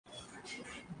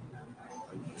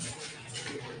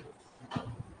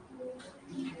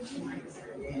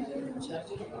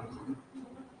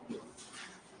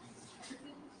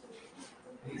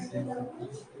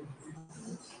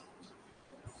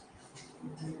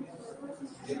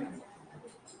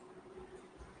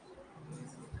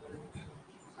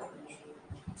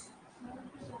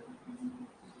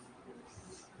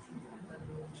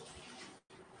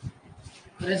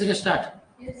Let's get start.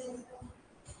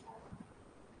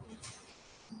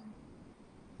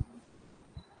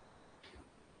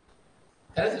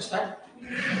 Let's start.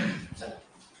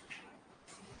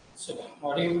 So,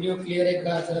 audio video clear आहे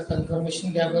का? जरा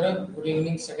कन्फर्मेशन द्या बरं. गुड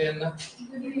इव्हनिंग सगळ्यांना.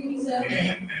 Good evening sir.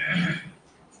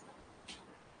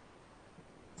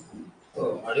 तो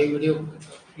ऑडियो वीडियो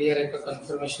क्लियर आहे का?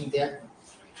 कन्फर्मेशन द्या.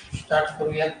 स्टार्ट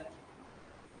करूया.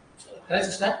 Let's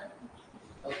start.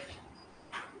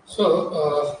 सो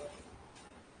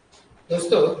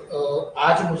दोस्तों,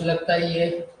 आज मुझे लगता है ये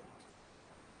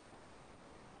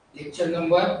लेक्चर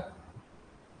नंबर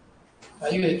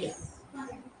 5 है क्या?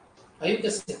 5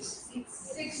 या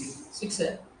 6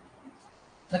 है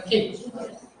नक्की?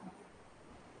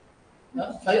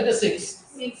 5 या 6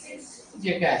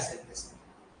 ये काय असेल?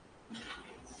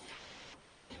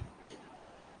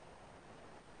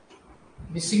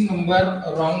 Missing number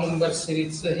wrong number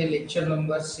series हे लेक्चर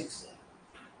नंबर 6 आहे.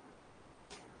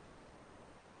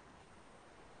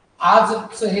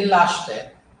 आजचं हे लास्ट आहे.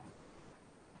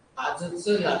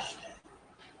 आजचं लास्ट आहे.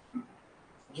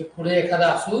 म्हणजे पुढे एखादा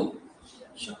असू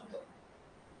शकतो.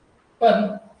 पण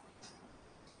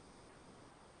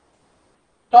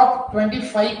टॉप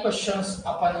 25 क्वेश्चन्स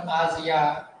आपण आज या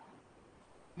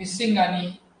मिसिंग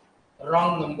आणि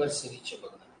रॉंग नंबर सिरीजचे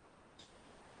बघणार.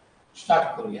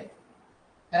 स्टार्ट करूया.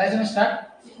 करायचं ना स्टार्ट?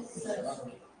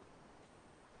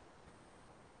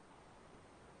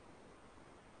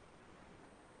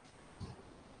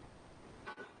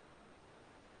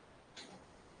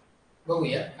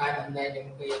 बघूया काय म्हणणं आहे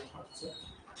नेमकं या थॉटचं.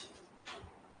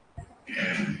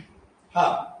 हा,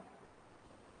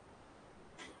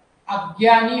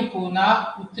 अज्ञानी होना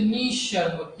उतनी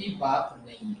शर्म की बात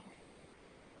नहीं है.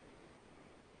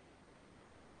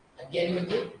 अज्ञानी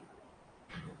म्हणजे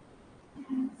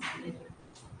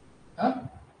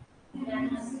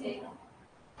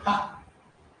हाँ,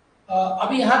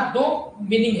 अभी यहाँ 2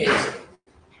 मीनिंग है इसके.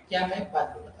 क्या मैं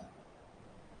बात बता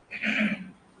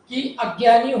कि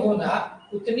अज्ञानी होना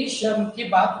उतनी शर्म की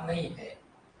बात नहीं है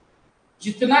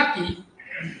जितना कि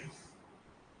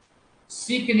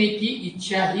सीखने की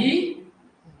इच्छा ही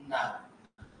ना.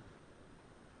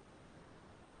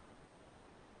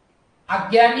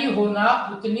 अज्ञानी होना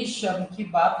उतनी शर्म की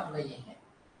बात नहीं है.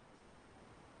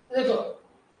 देखो,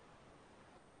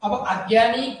 अब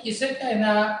अज्ञानी किसे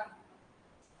कहना?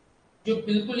 जो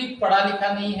बिल्कुल ही पढ़ा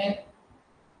लिखा नहीं है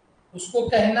उसको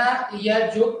कहना, या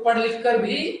जो पढ़ लिख कर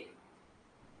भी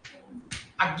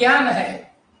अज्ञान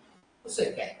है उसे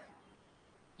कहना.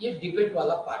 ये डिबेट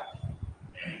वाला पार्ट है.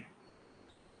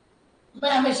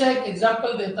 मैं हमेशा एक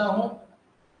एग्जांपल देता हूं,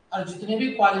 और जितने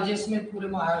भी कॉलेजेस में पूरे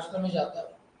महाराष्ट्र में जाता हूं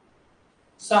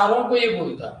सारों को ये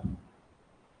बोलता हूं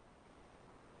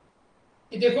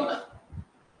कि देखो ना,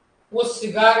 वो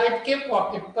सिगारेट के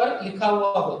पॉकेट पर लिखा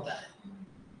हुआ होता है.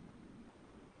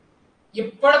 ये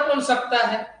पढ़ कौन सकता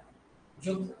है?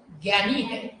 जो ज्ञानी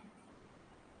है.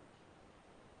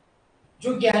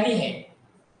 जो ज्ञानी है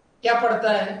क्या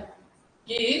पढ़ता है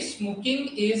कि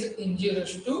smoking is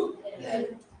injurious to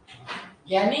health.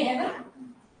 ज्ञानी है ना,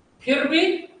 फिर भी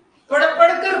पढ़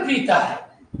कर पीता है.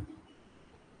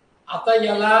 आता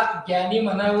याला ज्ञानी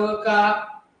म्हणावं का?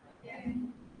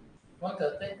 मग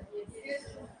कळतंय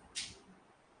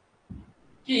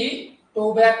कि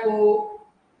tobacco,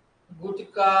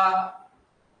 gutkha,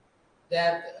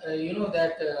 that you know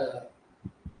that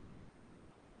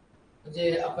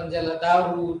म्हणजे आपण ज्याला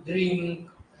दारू, ड्रिंक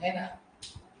है ना,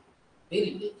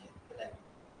 वेरी डेंजर.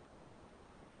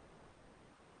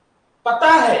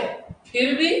 पता है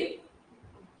फिर भी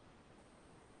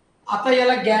आता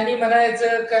याला ज्ञानी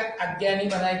म्हणायचं का अज्ञानी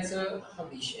म्हणायचं हा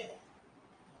विषय आहे.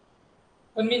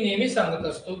 पण मी नेहमी सांगत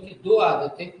असतो की 2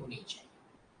 आदतें होनी चाहिए.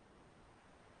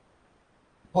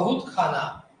 बहुत खाना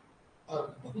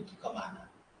और बहुत कमाना,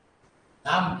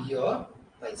 नाम भी और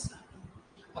पैसा.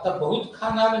 आता बहुत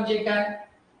खाना म्हणजे काय?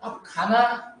 अब खाना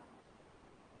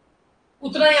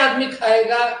उतना ही आदमी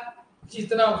खाएगा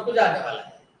जितना उसको जाने वाला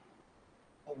है.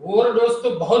 ओवरडोज तो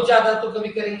बहुत ज्यादा तो कभी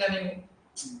करेंगे नहीं,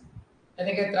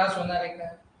 यानी क्या त्रास होना रहेगा.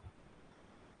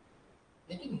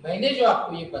 लेकिन मैंने जो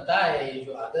आपको ये बताया है, ये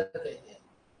जो आदत है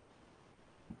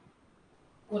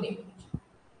वो नहीं होनी चाहिए.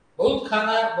 बहुत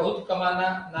खाना, बहुत कमाना,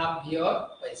 नाम भी और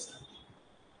पैसा.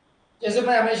 जैसे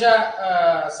मैं हमेशा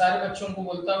सारे बच्चों को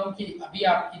बोलता हूं कि अभी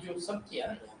आपकी जो सब किया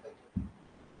ना यहाँ पे,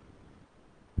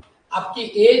 आपकी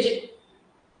एज,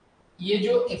 ये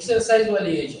जो एक्सरसाइज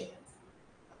वाली एज है,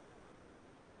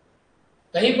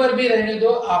 कहीं पर भी रहने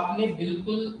दो, आपने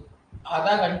बिल्कुल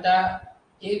आधा घंटा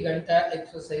 1 घंटा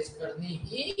एक्सरसाइज करनी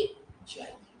ही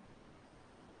चाहिए।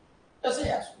 कैसे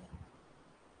यार,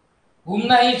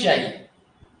 घूमना ही चाहिए।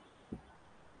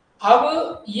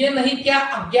 अब ये नहीं क्या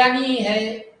अज्ञानी है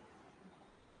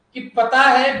की पता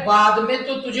है बाद में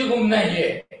तो तुझे घुमना ही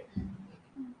आहे,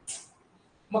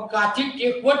 मग काठी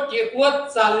टेकवत टेकवत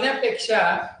चालण्यापेक्षा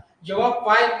जेव्हा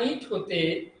पाय नीट होते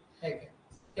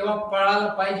तेव्हा पळायला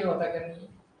पाहिजे होता का नाही?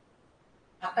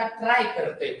 आता ट्राय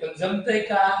करतोय पण जमतंय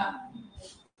का?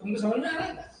 तुम्ही समजणार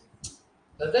आहे का?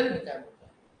 बदल मी काय बोलतोय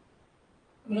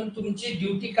म्हणून तुमची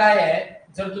ड्युटी काय आहे?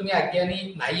 जर तुम्ही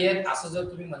अज्ञानी नाहीयेत असं जर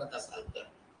तुम्ही म्हणत असाल तर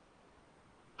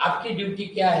आपकी ड्यूटी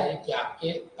क्या है कि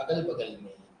आपके अगल बगल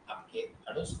में, आपके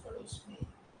अड़ोस पड़ोस में,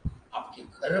 आपके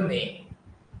घर में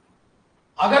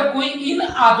अगर कोई इन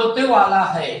आदतों वाला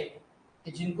है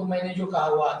कि जिनको मैंने जो कहा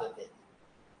वो आदतें,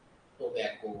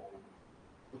 टोबैको,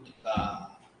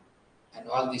 गुटखा एंड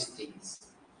ऑल दिस थिंग्स,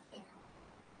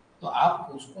 तो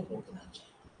आपको उसको रोकना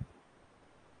चाहिए।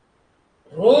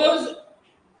 रोज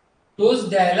डोज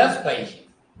द्यायलाच पाहिजे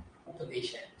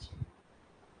उपदेशाची।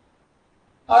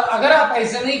 और अगर आप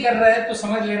ऐसा नहीं कर रहे हैं तो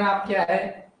समझ लेना आप क्या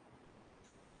है,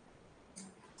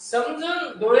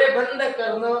 समझून डोळे बंद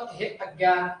करणं हे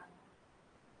अज्ञान,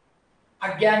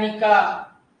 अज्ञानी का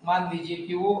मान लीजिए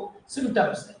कि वो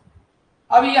सिम्टम्स है।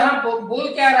 अब यहाँ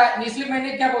बोल क्या रहा है, इसलिए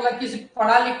मैंने क्या बोला कि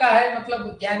पढ़ा लिखा है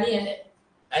मतलब ज्ञानी है,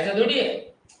 ऐसा थोड़ी है।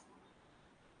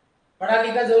 पढ़ा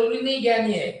लिखा जरूरी नहीं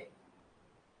ज्ञानी है,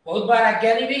 बहुत बार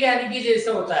अज्ञानी भी ज्ञानी की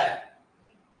जैसे होता है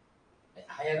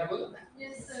ना, बोलो ना।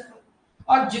 yes,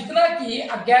 और जितना कि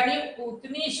अज्ञानी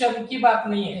उतनी शर्म की बात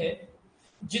नहीं है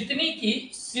जितनी की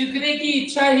सीखने की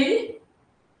इच्छा ही,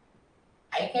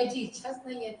 ऐकायची इच्छाच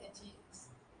नाही आहे त्याची,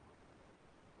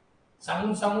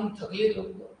 सांगून सांगून थकले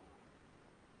लोग।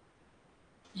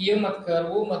 ये मत कर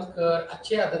वो मत कर,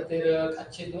 अच्छे आदतें रख,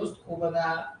 अच्छे दोस्त को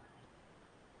बना।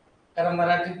 कारण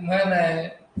मराठीत म्हण आहे,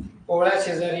 पोळ्या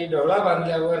शेजारी ढवळा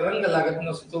बांधल्यावर रंग लागत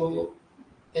नसतो,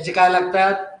 त्याचे काय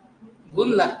लागतात? गुण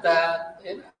लागतात,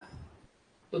 है ना?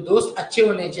 तो दोस्त अच्छे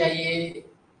होने चाहिए,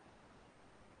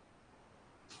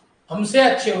 हमसे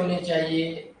अच्छे होने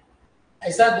चाहिए,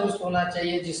 ऐसा दोस्त होना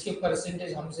चाहिए जिसके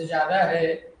परसेंटेज हमसे ज्यादा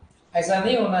है। ऐसा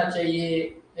नहीं होना चाहिए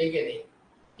है कि नहीं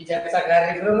कि ज्याचा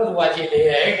कार्यक्रम वाचेले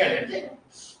आहे का नाही?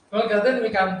 तो कहते मी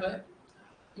काम करतोय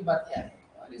की बात क्या है।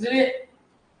 और इसलिए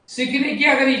सीखने की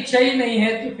अगर इच्छा ही नहीं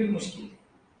है तो फिर मुश्किल है।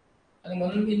 आणि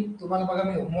म्हणून मी तुम्हाला बघा,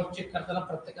 मी होमवर्क चेक करताना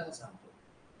प्रत्येकाला सांगतो,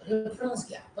 रेफरन्स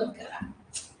घ्या, बंद करा।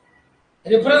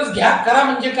 रेफरन्स घ्या करा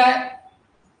म्हणजे काय?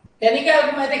 त्याने काय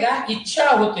होतं माहितीये का? इच्छा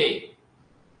होते,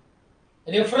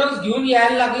 रेफरन्स घेऊन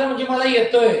यायला लागलं म्हणजे मला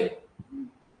येतोय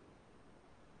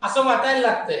असं वाटायला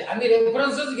लागतंय, आणि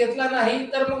रेफरन्सच घेतला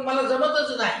नाही तर मग मला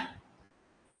जमतच नाही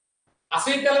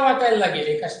असंही त्याला वाटायला लागेल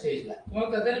एका स्टेजला। तुम्हाला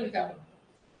कळतंय ना मी काय म्हणतो?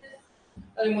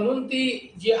 आणि म्हणून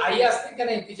ती जी आई असते का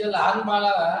नाही, तिच्या लहान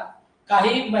बाळाला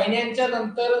काही महिन्यांच्या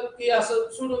नंतर ती असं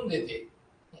सोडून देते।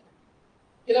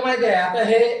 तिला माहिती आहे आता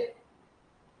हे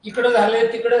इकडं झालंय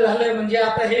तिकडं झालंय म्हणजे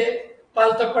आता हे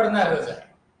पालतं पडणारच आहे,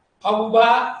 हा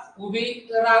उभी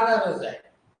राहणारच आहे।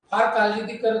 फार काळजी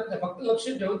ती करत नाही, फक्त लक्ष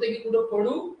ठेवते की कुठं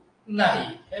पडू नाही,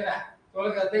 है ना? थोड़ा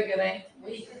कहते कि नहीं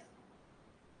वही है।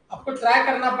 आपको ट्राय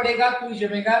करना पड़ेगा, तू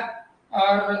जमेगा।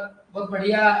 और बहुत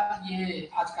बढ़िया ये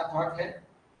आज का थॉट है।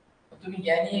 तुम्ही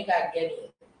ज्ञानी है का अज्ञानी है?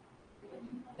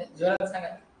 जोरात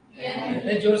सांगा,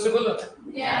 नहीं जोर से बोलो ना,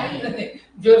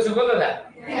 जोर से बोलो ना।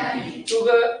 तू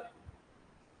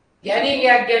ज्ञानी है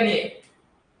क्या अज्ञानी है?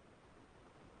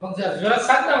 मग जोरात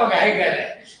सांग ना, मग आहे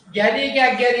काय? ज्ञानी है क्या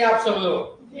अज्ञानी आप सब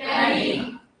लोग? ज्ञानी।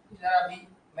 जरा अभी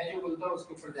मैं जो बोलता हूँ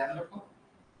उसके ऊपर ध्यान रखो,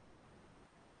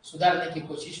 सुधारने की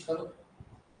कोशिश करो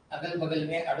अगल बगल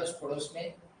में, अड़ोस पड़ोस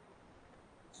में।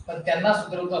 पण त्यांना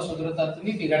सुधरवता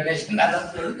तुम्ही बिघडण्याच्या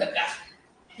नादात पडू नका,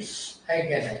 आहे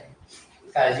का नाही?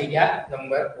 काळजी घ्या।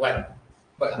 नंबर 1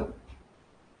 बघा,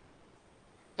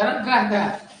 कारण काय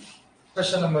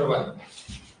क्वेश्चन नंबर 1,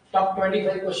 टॉप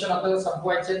 25 क्वेश्चन आपल्याला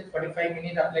संपवायचे, 45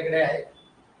 मिनिट आपल्याकडे आहे। yes.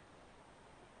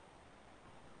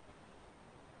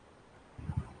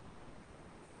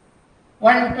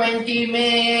 120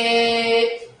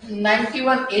 में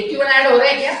 91 81 ऐड हो रहा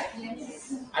है क्या?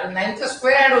 yes. आणि 9 चा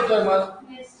स्क्वेअर ऐड होतोय मग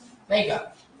yes. नाही का?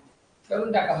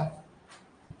 करून टाका मग।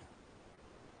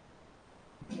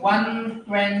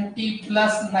 120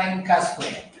 प्लस 9 का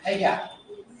स्क्वेअर है क्या?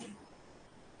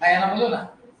 है ना, बोलो ना।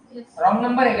 रॉन्ग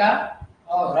नंबर है का?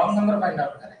 रॉन्ग नंबर फाइंड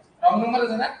आउट करें। रॉन्ग नंबर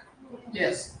है ना?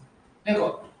 यस। देखो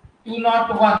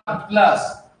 201 प्लस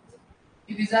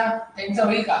कितीचा? 10 चा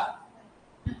होईल का?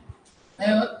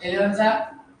 नाही होत। 11 चा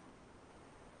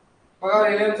बघा,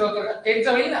 11 चा होतो का? 10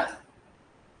 चा होईल ना?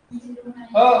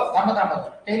 हो, थांबा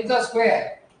 10 चा स्क्वेअर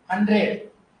 100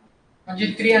 म्हणजे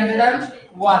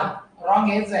 301 रॉंग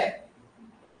हेच आहे,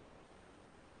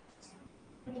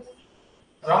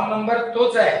 रॉंग नंबर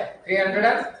तोच आहे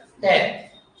 310.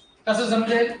 कसं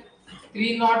समजेल?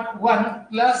 301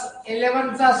 प्लस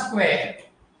 11 चा स्क्वेअर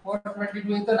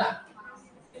 422 येतं ना,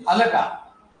 आलं का?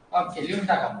 ओके, लिहून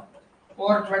टाका मग.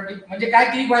 420 म्हणजे काय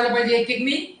क्लिक व्हायला पाहिजे, एक एक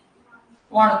नी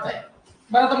वाढत आहे.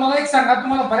 बरं, आता मला एक सांगा,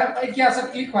 तुम्हाला बऱ्यापैकी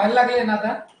असं क्लिक व्हायला लागले ना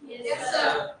आता? Yes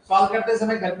sir. सॉल्व करते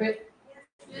समय घर पे?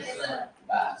 Yes sir.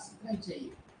 बस नहीं चाहिए,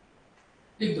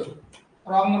 लिख दो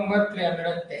रॉंग नंबर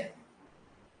 310.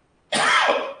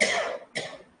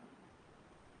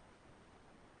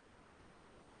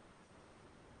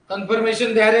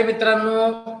 कन्फर्मेशन द्या रे मित्रांनो.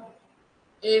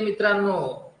 ए मित्रांनो,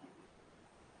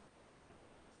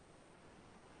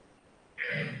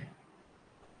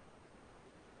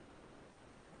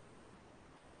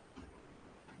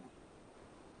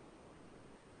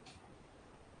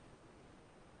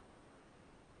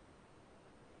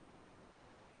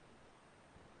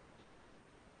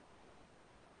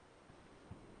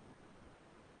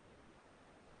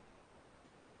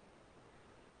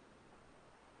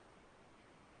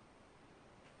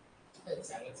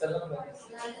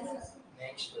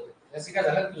 नेक्स्ट रसिका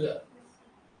झालं तुझं.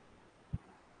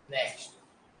 नेक्स्ट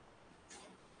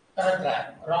करत राहा,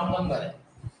 रॉंग नंबर है.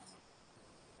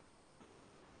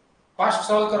 फास्ट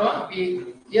सॉल्व करो अभी.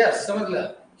 यस, समझ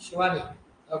शिवानी.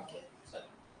 ओके,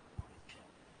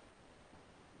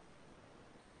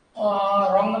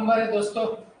 रॉन्ग नंबर है दोस्तों.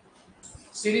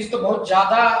 सीरीज तो बहुत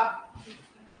ज्यादा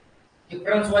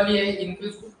डिफरन्स वाली आहे.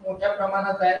 इंक्रीज खूप मोठ्या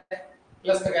प्रमाणात आहे.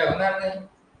 प्लस तर काय होणार नाही,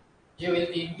 जे होईल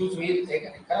ते इंक्रीज होईल. ते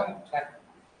काय करा ट्रॅक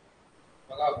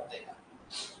बघा होतंय का.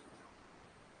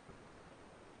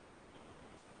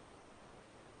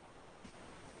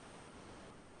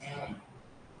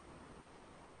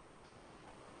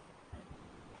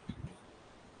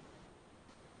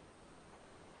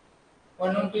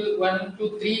 वन टू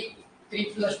थ्री, 3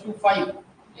 + 2 5,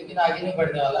 लेकिन आगे नहीं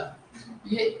बढ़ने वाला.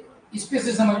 ये इस पे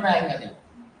से समझ में आएगा. देखो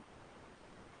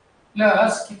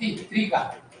प्लस कितनी 3 का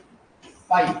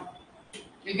 5,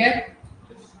 ठीक है,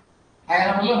 आया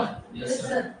ना, बोलो ना. Yes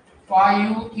sir.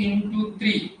 5 इंटू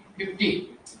 3 50,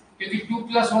 क्योंकि 2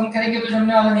 + 1 करेंगे तो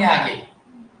जमने वाला नहीं आगे.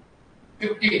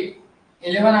 50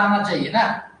 11 आना चाहिए ना.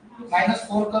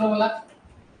 -4 करो बोला,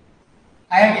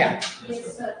 आया क्या?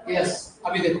 Yes sir. यस.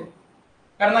 अभी देखो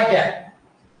करना क्या है,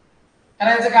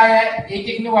 करायचं काय आहे, एक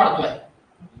एक ने वाढतोय.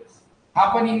 हा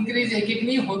पण इन्क्रीज एक एक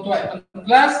ने होतोय, पण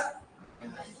प्लस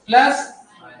प्लस.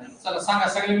 चला सांगा,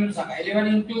 सगळे मिळून सांगा. 11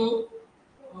 इंटू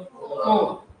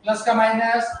 4 प्लस का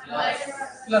मायनस?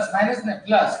 प्लस. मायनस नाही,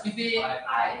 प्लस. किती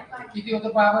किती होतं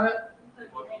पहा बरं.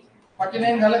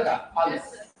 49 झालं का? आलं.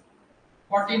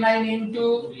 49 इंटू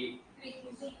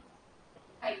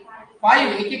 5,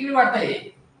 एक एक ने वाढतंय.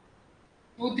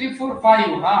 2 3 4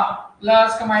 5, हा.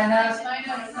 प्लस का मायनस?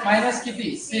 मायनस किती?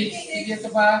 6. किती येतं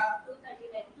पहा?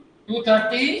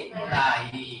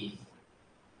 239.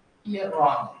 ये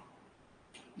रॉन्ग,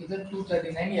 इधर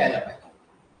 239 यायला पाहिजे.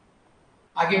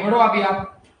 आगे बढ़ो अभी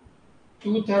आप.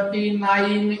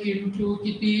 239 इंटू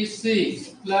किती?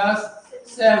 6 प्लस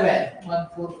 7,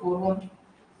 1441.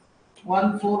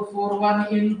 1441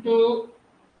 इंटू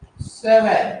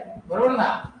 7, बरोबर ना,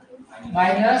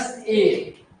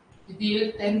 -8 किती?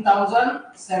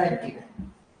 10,070.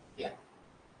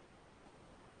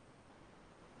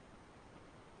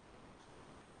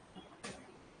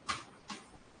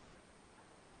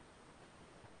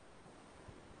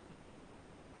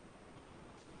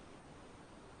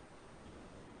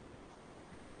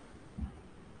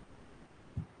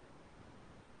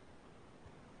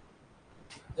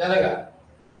 झालं का?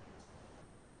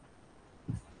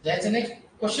 जायचं नाही.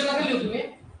 क्वेश्चन नका लिहू तुम्ही,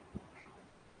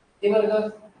 ते बरं.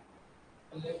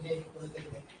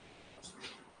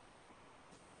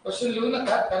 क्वेश्चन लिहू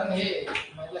नका, कारण हे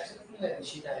माझ्या लक्षात नाही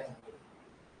शीट आहे.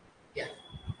 या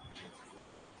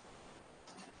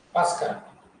पास करा.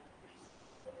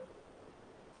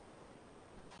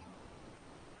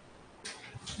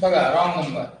 बघा रॉंग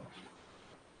नंबर.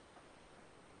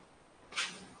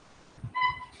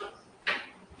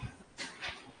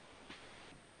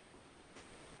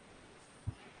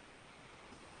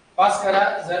 पास करा.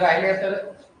 जर राहिले तर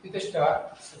तिथेच ठेवा.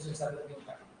 सचिन सरला देऊन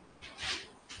टाका.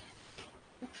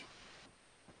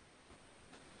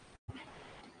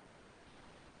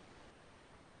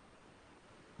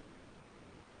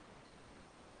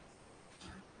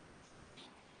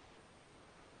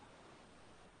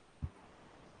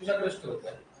 तुझ्याकडेच ठेवतो.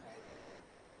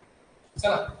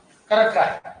 चला करा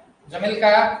ट्राय. जमेल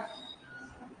का?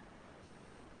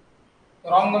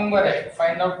 रॉंग नंबर आहे,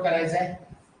 फाइंड आउट करायचं आहे.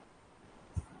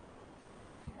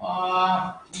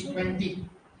 320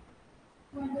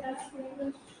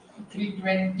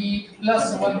 320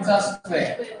 प्लस 1 का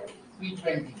स्क्वायर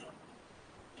 320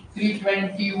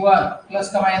 321 प्लस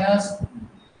का माइनस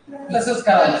प्लसच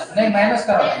करायला नाही माइनस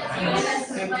करायला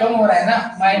ते कम हो रहा है ना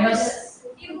माइनस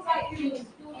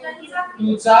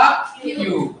 2 चा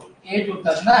क्यूब 8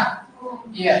 होतात ना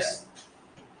यस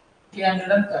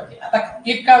 330 आता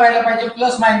क्लिक का व्हायला पाहिजे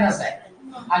प्लस मायनस आहे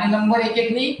आणि नंबर एक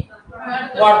एक नी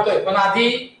वाढतोय पण आधी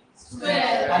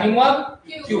आणि मग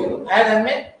क्यूब आहे ध्यान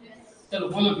में चलो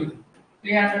बोलो फिर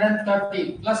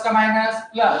 330 प्लस का माइनस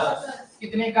प्लस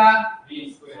कितने का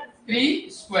 3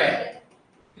 स्क्वायर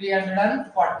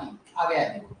 340 आ गया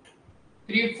देखो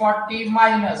 340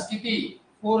 माइनस कितनी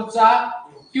 4 चा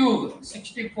क्यूब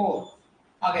 64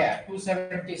 आ गया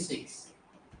 276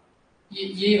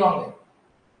 ये रॉन्ग है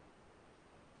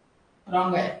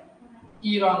रॉन्ग है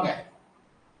ई रॉन्ग है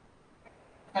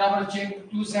बराबर चेक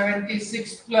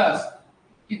 276 प्लस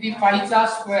किती 5 चा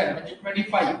स्क्वेअर म्हणजे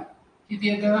 25 किती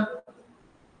येतं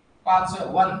 5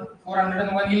 1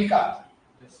 401 येईल का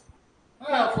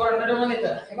हां 401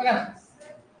 येतं हे बघा ना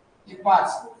हे 5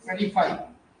 25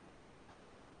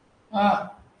 हां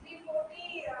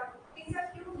 340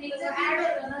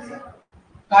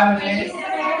 काय म्हणले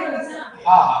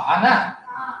हां हां ना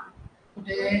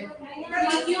कुठे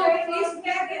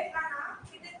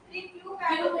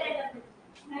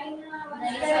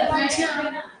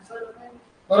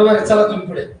बरोबर आहे चला तुम्ही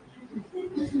पुढे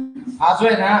हा जो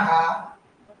आहे ना हा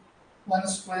 1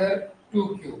 स्क्वेअर 2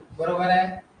 क्यूब बरोबर आहे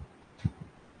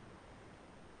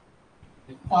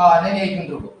नाही नाही एक मिनिट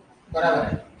रुको बरोबर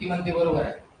आहे ती म्हणते बरोबर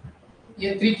आहे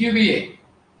ये 3 क्यूब ही आहे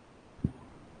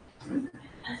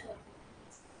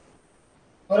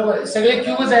बरोबर आहे सगळे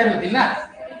क्यूबच ऍड होतील ना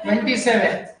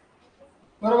 27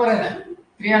 बरोबर आहे ना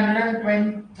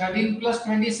 313 प्लस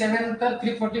 27 तर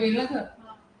 340 होईल ना सर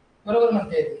बरोबर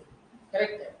म्हणते येते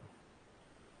करेक्ट आहे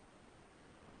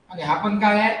आणि हा पण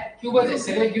काय आहे क्यूबच आहे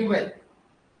सगळे क्यूब आहेत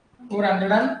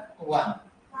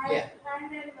 401 या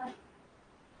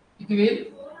किती होईल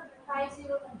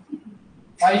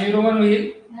 501 होईल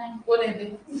कोण येते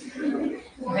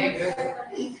नाही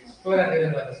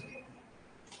 401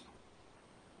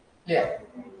 या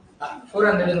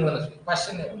 401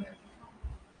 500 नाही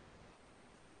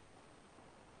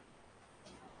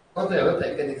होता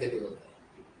है कधी कधी होता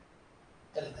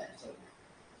है चलता है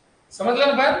समझ लो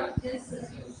पर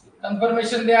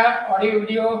कंफर्मेशन दिया ऑडियो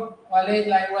वीडियो वाले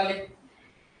लाइव वाले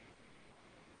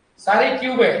सारे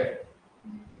क्यूब है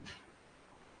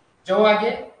जो आगे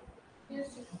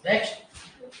नेक्स्ट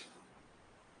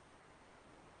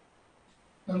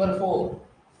नंबर 4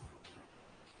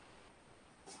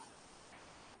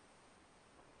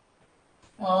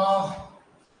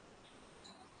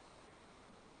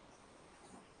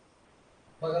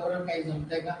 बघा बरं काही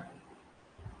जमतंय का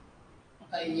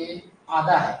आता ये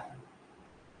आधा है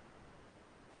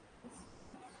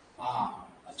हाँ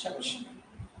अच्छा क्वेश्चन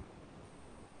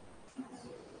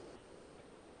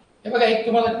हे बघा एक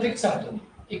तुम्हाला ट्रिक सांगतो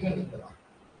एक मिनिट बघा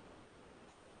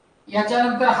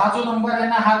याच्यानंतर हा जो नंबर आहे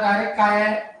ना हा डायरेक्ट काय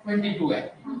आहे 22 आहे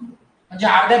म्हणजे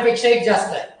अर्ध्यापेक्षा एक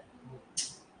जास्त आहे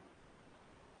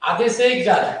आधे से एक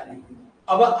ज्यादा है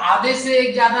अब आधे से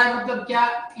एक ज्यादा है मतलब क्या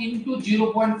इंटू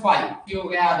 0.5 ये हो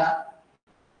गया आधा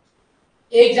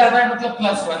एक ज्यादा है मतलब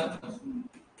 +1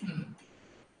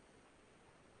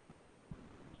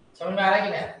 समझ में आ रहा है कि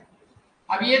नहीं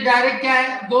अब ये डायरेक्ट क्या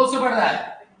है 2 से बढ़ रहा है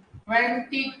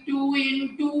 22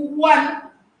 इंटू 1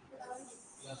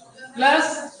 प्लस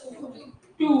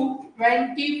 2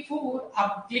 24 अब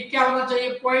क्लिक क्या होना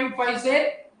चाहिए 0.5 से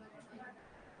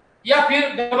या फिर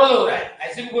डबल हो रहा है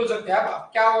ऐसे भी बोल सकते हैं आप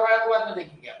क्या हो रहा है वो बाद में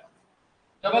देखेंगे आप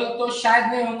डबल तो शायद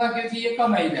नहीं होगा क्योंकि ये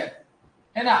कम है इधर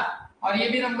है ना और ये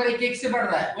भी नंबर एक एक से बढ़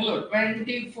रहा है बोलो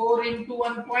 24 इंटू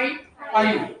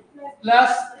 1.5 प्लस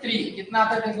 3 कितना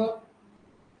आता है देखो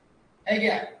है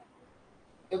क्या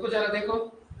देखो जरा देखो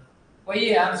वही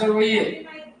है आंसर वही है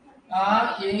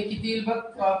ये किती येईल बघ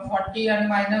 40 आणि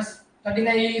मायनस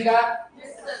 39 येईल का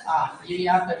ये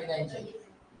यहाँ 39 चाहिए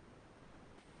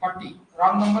 40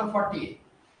 रॉन्ग नंबर 40 है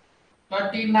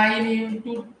 39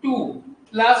 into 2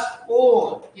 plus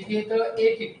 4 किती येतं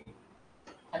 82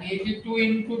 आणि 82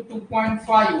 into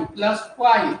 2.5 plus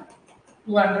 5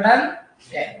 210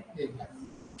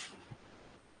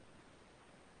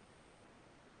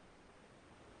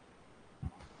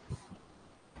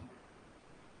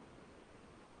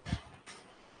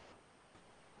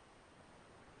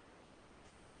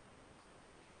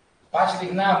 5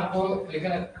 लिखना हमको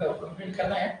लेकिन कंप्लीट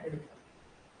करना है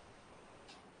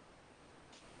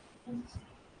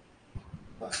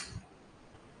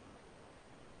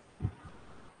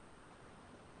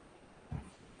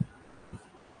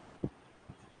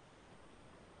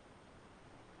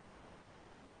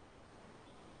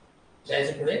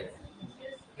जायचं पुढे.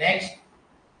 नेक्स्ट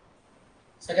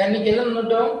सगळ्यांनी केलं नोट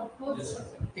डाऊन.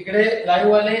 तिकडे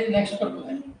लाईव्ह वाले नेक्स्ट करतो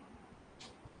आहे.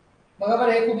 बघा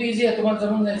बरं, हे खूप इझी आहे, तुम्हाला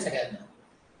जमून जाईल सगळ्यांना.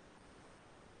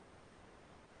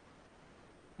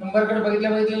 नंबरकडे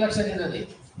बघितल्या लक्षात येतं ते.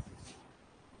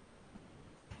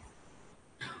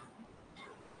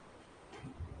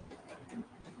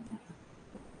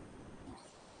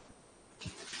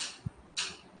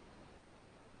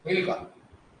 होईल का?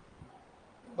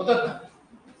 होतात ना?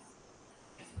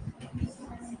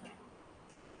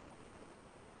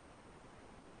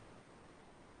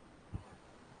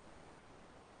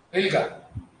 होईल का?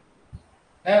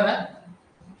 नहीं होना?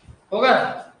 होगा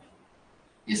ना?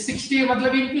 ये 60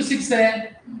 मतलब इंटू 6 है.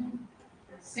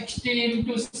 60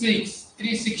 इंटू 6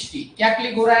 360. क्या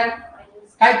क्लिक हो रहा है?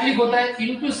 क्या क्लिक होता है?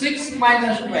 Into 6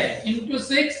 minus 12 into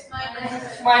 6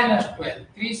 minus 12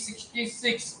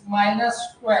 366 minus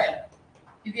 12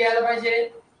 किती आलं पाहिजे?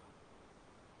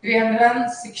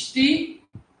 360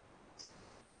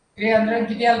 300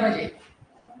 किती आलं पाहिजे?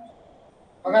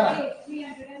 बघा ना.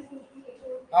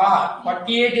 हा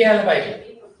 48 यायला पाहिजे.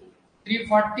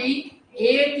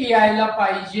 348 यायला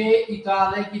पाहिजे. इथं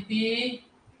आलंय किती?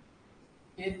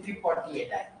 हे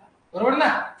 348 आहे, बरोबर ना?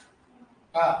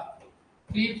 हा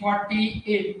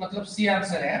 348 मतलब सी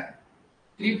आंसर है.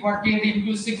 348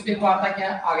 इंटू 6 देखो आता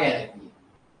क्या आ गया है.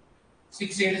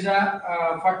 6 8 जा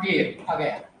 48 आ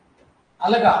गया.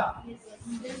 आलं का?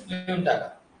 लिहून टाका.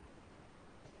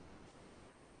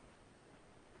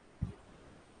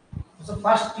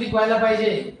 फास्ट क्लिक व्हायला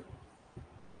पाहिजे.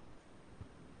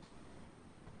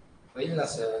 होईल ना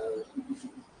सर?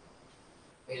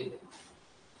 होईल.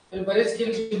 बरेच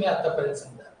केले तुम्ही आतापर्यंत.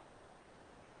 समजा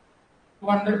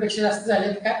 200 पेक्षा जास्त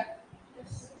झालेत का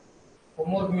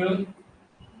होमवर्क मिळून?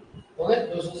 हो गए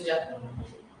 200 से ज्यादा?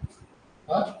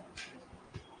 हाँ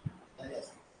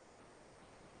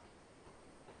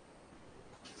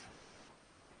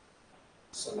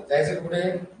चला जायचं पुढे.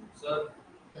 सर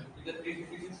तिथे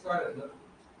 356 काय आहे सर?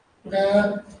 पुढे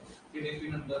TDP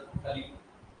नंतर खाली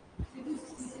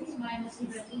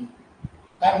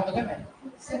काय होतं का नाही?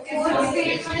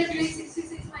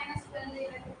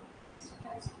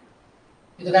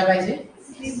 इथं काय पाहिजे?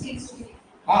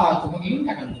 हा हा तुम्ही घेऊन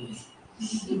टाका तुम्ही.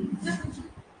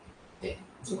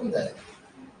 चुकून झालं.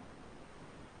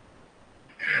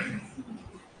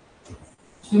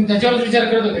 तुम्ही त्याच्यावर विचार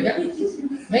करत होते का?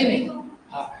 नहीं नहीं.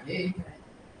 हाँ ये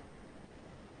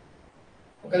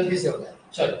गलती से होता है.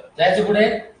 चलो जायचं पुढे.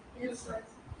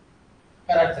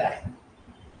 करायचं आहे.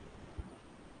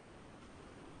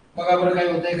 बघा बरं काय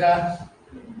होतंय का?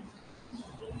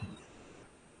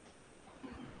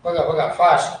 बघा बघा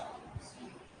फास्ट.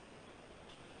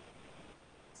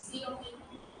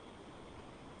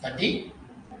 थर्टी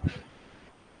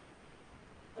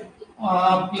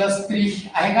 +3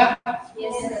 आहे का?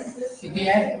 किती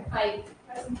आहे?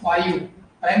 5.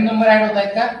 प्राइम नंबर ऍड होत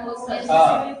आहेत का? हा.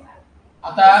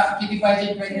 आता किती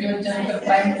पाहिजे? 21 च्या नंतर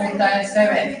प्राइम कोणता आहे?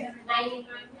 7.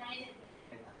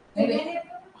 नाही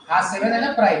हा 7 आहे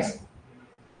ना प्राइस.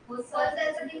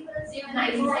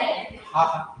 हा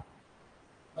हा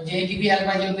म्हणजे हे किती यायला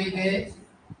पाहिजे होतं इथे?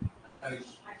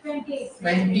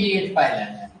 28 पाहिला.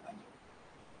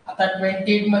 आता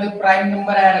 28 मध्ये प्राइम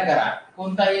नंबर ऐड करा.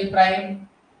 कोणता येईल प्राइम?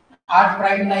 8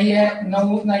 प्राइम नहीं है,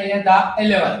 9 नहीं है, 10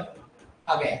 11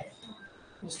 आ गया.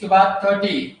 उसके बाद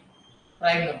 30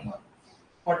 प्राइम नंबर,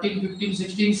 14 15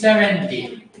 16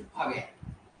 17 आ गया.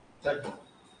 30.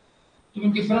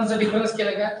 तुम्ही डिफरन्स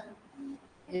केलं का?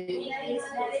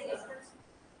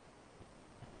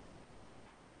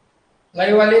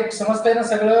 लाईव्ह वाले समजताय ना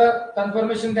सगळं?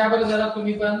 कन्फर्मेशन द्या बरं जरा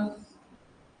तुम्ही पण.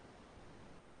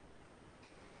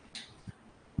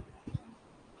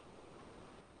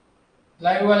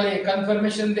 लाईव्ह वाले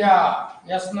कन्फर्मेशन द्या.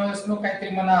 यस नो काहीतरी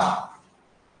म्हणा.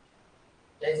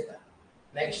 यायचं का?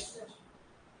 नेक्स्ट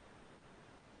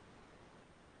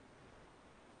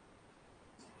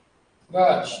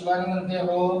बर. शिवानी म्हणते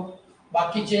हो.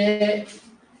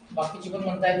 बाकीचे पण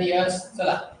म्हणतायत यस.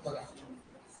 चला बघा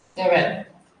 7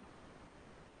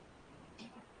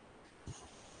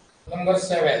 नंबर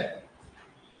 7.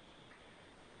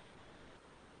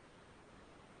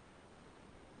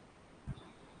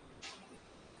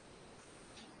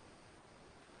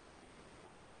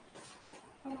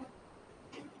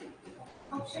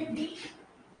 ऑप्शन बी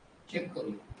चेक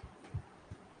करू.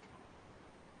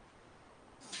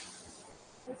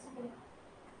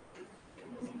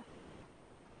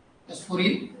 पुरी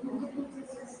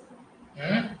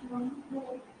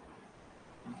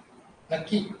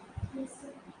नक्की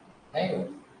नाही हो.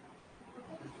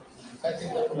 काय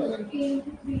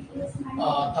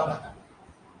थांबा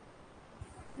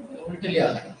उलट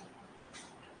लिहावं लागेल.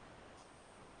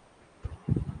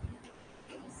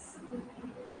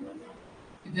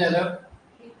 झालं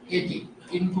 80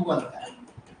 इंटू 1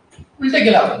 उलट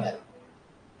केलं आपण त्याला.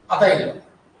 आता केलं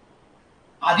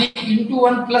आधी इंटू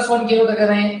 1 प्लस 1 केलं होतं का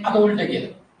नाही, आता उलट केलं.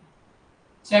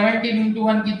 17 इंटू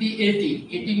 1 किती 18,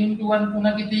 18 इंटू 1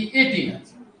 पुन्हा किती 18.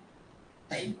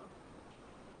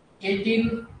 18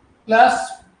 प्लस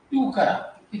 2 करा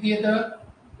किती येतं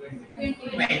 20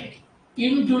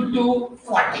 इंटू 2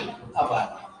 40.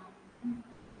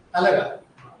 आलं का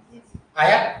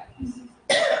आया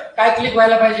काय क्लिक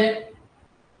व्हायला पाहिजे,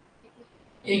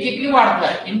 एक एक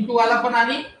वाढतोय इंटू वाला पण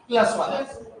आणि प्लस वाला.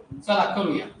 चला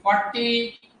करूया 40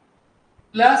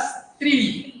 प्लस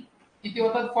 3 किती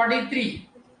होतात 43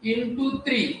 इंटू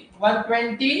 3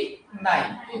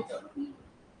 129 येतं.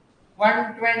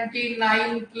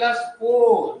 129 प्लस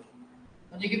 4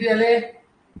 म्हणजे किती झाले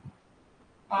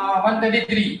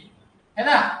 133 है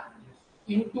ना,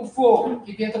 इंटू 4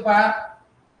 किती येतं पहा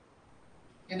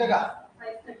येतं का,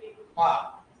 हा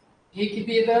हे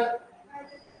किती येतं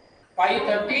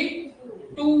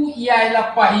 532 यायला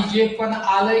पाहिजे पण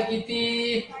आलंय किती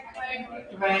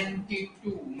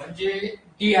 22 म्हणजे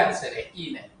डी आन्सर आहे,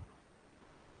 ई नाही.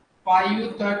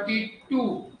 532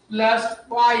 प्लस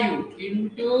 5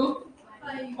 इंटू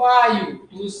 5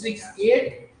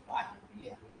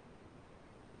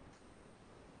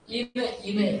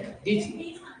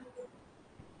 2685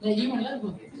 नाही म्हणलं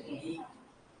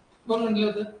कोण म्हटलं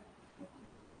होतं,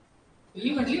 ही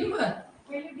म्हटली ना मला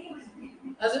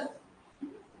असं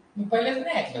मी पहिलेच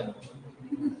नाही ऐकलं.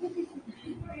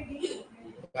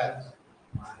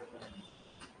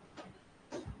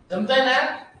 जमतंय ना,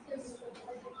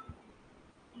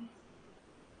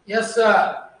 यस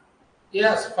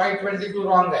यस 522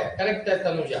 रॉंग आहे, करेक्ट आहे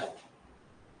तनुजा.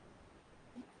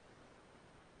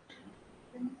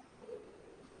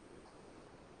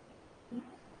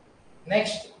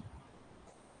 नेक्स्ट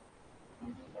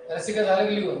रसिका झालं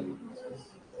की लिहून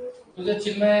तुझं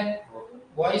चिन्मय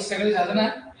वॉइस सगळे झालं ना,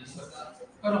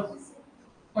 करो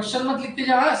क्वेश्चन मत लिखते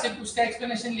जाओ, सिर्फ उसका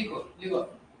एक्सप्लेनेशन लिखो लिखो.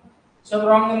 सब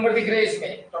रॉन्ग नंबर दिख रहे हैं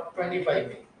इसमें टॉप 25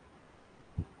 में.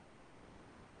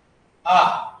 हाँ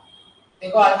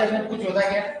देखो अल्टरनेट कुछ होता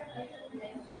क्या,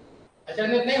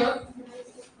 अल्टरनेट नहीं हो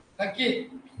नक्की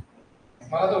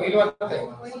मला तो हिरो वाटत आहे.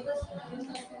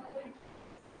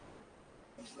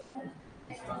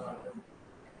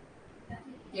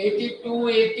 82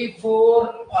 84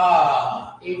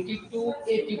 82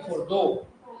 84 दो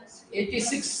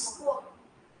 86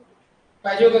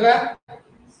 पाहिजे होतं का,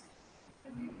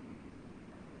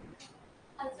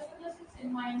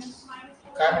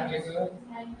 काय म्हटले तुला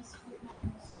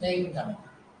नाही का.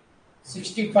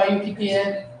 65 किती आहे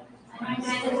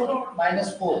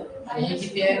 -4 आणि हे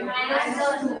किती आहे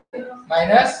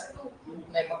मायनस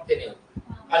नाही, मग ते नाही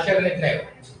अल्टरनेट नाही.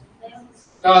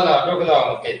 लावा डोकं लावा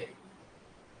मग काही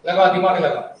लगा दिमाग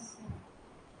लगा.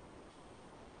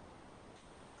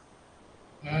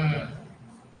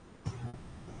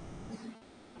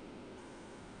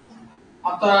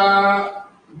 आता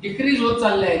डिक्रीज होत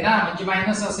चाललंय ना, म्हणजे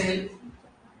मायनस असेल.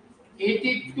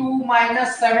 82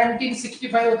 माइनस 17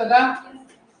 65 होता का,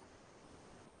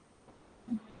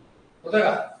 होता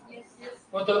का,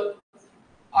 होता.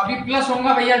 अभी प्लस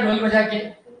होगा भैया ढोल बजा के,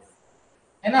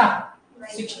 है ना.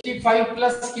 65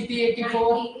 प्लस किती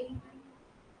 84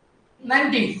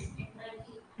 19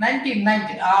 19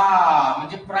 19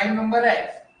 म्हणजे प्राइम नंबर आहे.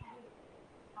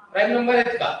 प्राइम नंबर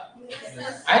आहेत का,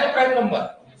 आहे ना प्राइम नंबर,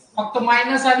 फक्त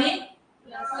मायनस आणि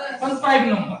पण प्राइम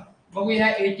नंबर. बघूया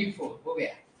 84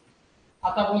 बघूया.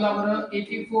 आता बोला बरं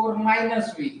 84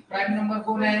 मायनस होईल, प्राइम नंबर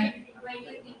कोण आहे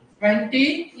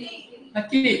 20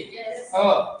 नक्की हो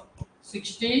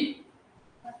 61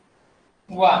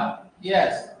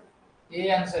 यस हे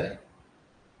आन्सर आहे.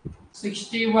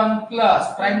 61 प्लस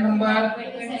प्राइम नंबर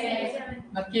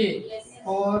नक्की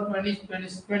 4 20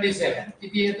 27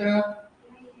 किती येतं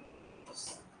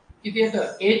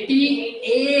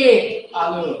 88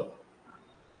 आलं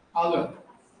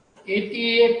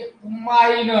 88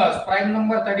 माइनस प्राइम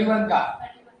नंबर 31 का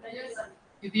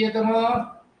किती येतं मग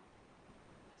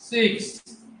 6.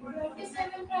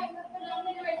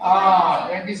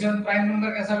 27 प्राइम नंबर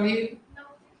कैसा होईल,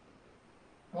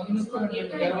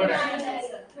 गडबड आहे.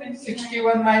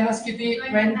 61 माइनस किती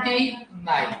 29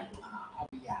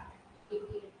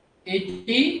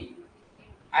 80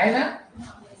 आहे ना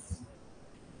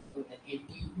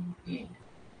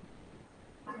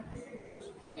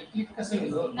 88 कसं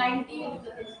होईल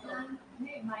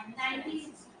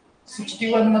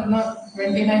 61 मधनं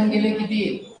 29 गेले किती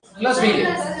प्लस होईल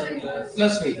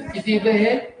किती येतं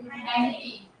हे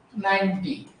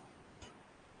 90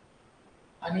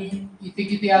 आणि इथे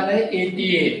किती आलंय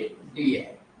 88 डी आहे.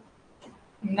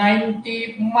 90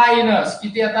 माइनस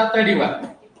किती आता 31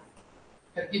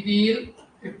 तर किती येईल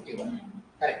 51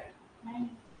 करेक्ट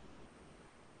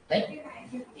नाही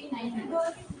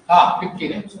हा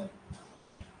 59 सर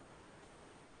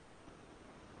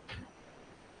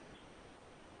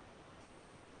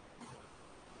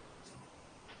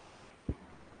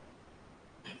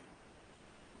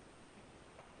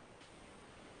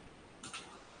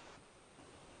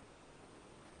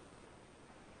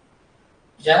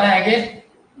जाना है आगे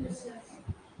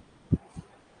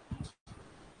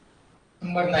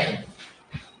नंबर 9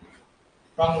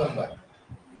 रॉन्ग नंबर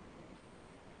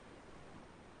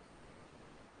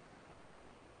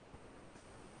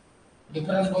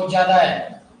डिफरेंस बहुत ज्यादा है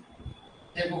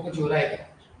देखो कुछ हो रहा है क्या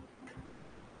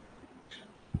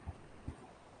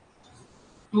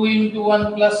 2 into 1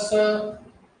 plus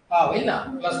हाँ वही ना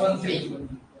plus 1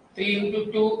 3 into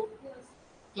 2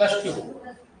 plus 2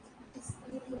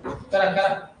 करा करा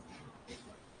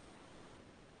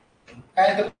काय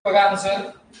तर बघा आन्सर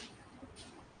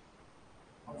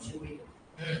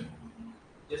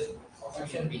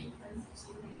ऑप्शन बी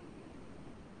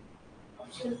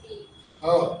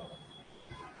हो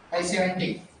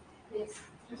 570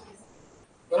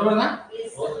 बरोबर ना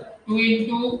 2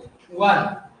 into 1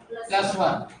 plus 1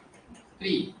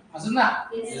 3 असं ना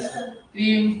 3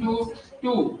 into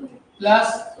 2 plus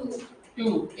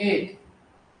 2 8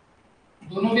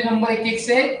 दोनों भी नंबर एक एक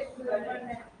से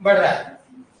बढ़ रहा है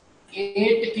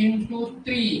 8 into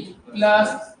 3 plus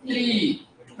 3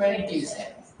 27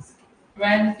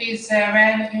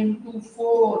 27 into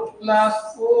 4 plus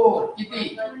 4 किती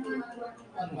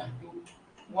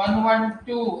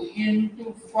 112 into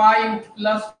 5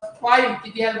 plus 5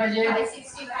 किती आलं पाहिजे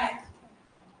 565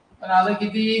 पण आलं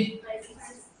किती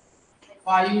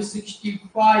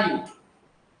 565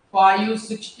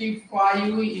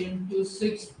 565 into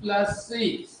 6 plus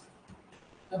 6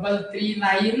 double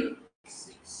 396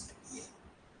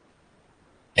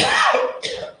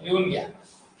 लिहून घ्या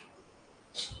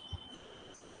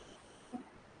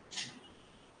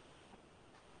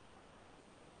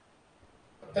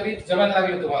तरी जमायला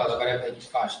लागले तुम्हाला बऱ्यापैकी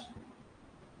फास्ट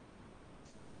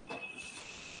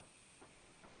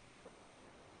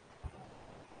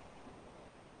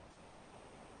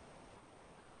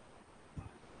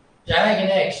जाना है कि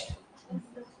नेक्स्ट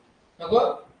नको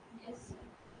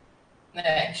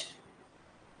next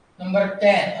number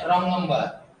 10 wrong number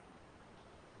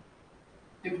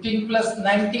 15 plus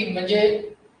 19 म्हणजे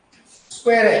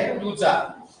स्क्वेअर आहे 2 चा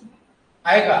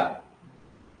आहे का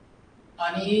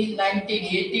आणि 19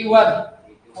 81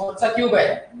 4 चा क्यूब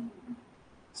आहे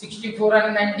 64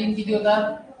 आणि 19 किती होता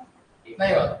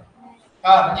नाही होत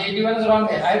हा म्हणजे 81 रॉंग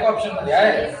आहे का ऑप्शन मध्ये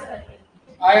आहे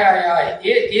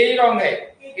ये रॉंग है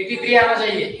 83 आना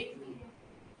चाहिए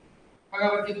बघा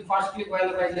बरं किती फास्ट क्लिक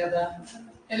व्हायला पाहिजे आता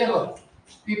हे देखो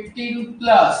 15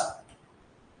 प्लस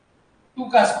 2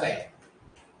 का स्क्वायर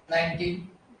 19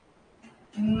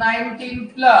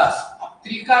 प्लस अब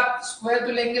 3 का स्क्वायर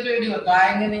तो लेंगे तो 80 होता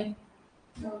आएंगे नहीं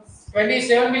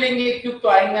 27 भी लेंगे क्यूब तो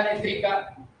आएगा नहीं 3 का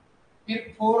फिर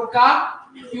 4 का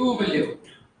क्यूब लो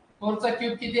 4 चा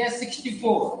क्यूब किती आहे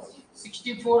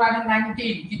 64 आणि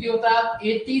 19 किती होता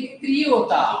 83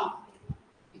 होता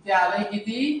इथे आलंय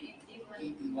किती 81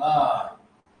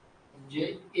 म्हणजे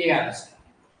ए answer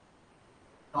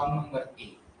wrong number A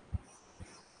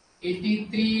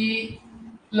 83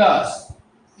 plus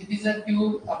कितीचा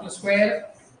क्यूब आपलं स्क्वेअर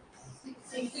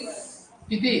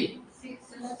किती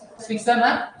 6 ना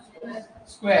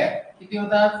स्क्वेअर किती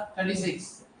होता 36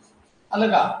 आलं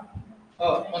का हो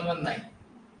 119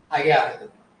 आगे आले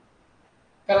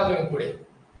करा तुम्ही पुढे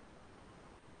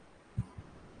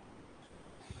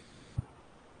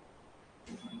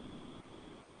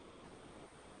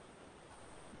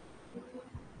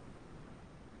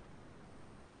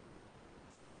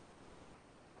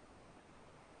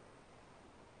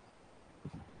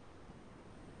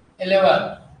इलेवन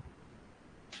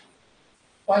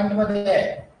पॉइंट मध्ये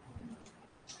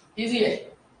इजी आहे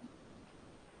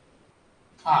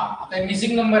हा आता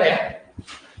मिसिंग नंबर आहे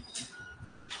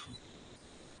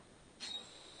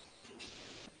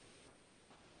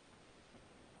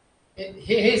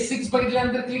हे 6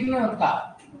 बघितल्यानंतर क्लिक नाही होत का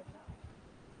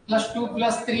 +2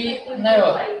 +3 नाही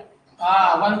होत हा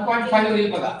 1.5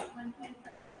 होईल बघा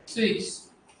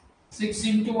 6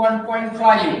 into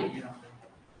 1.5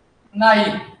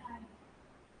 9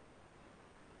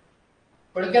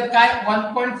 थोडक्यात काय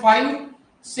 1.5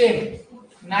 सेम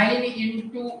 9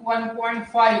 into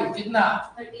 1.5 कितना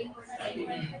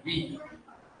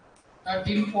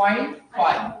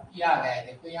 13.5 ये आ गया है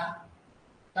देखो यहाँ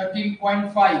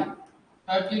 13.5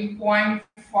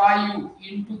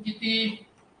 into कितनी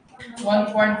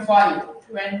 1.5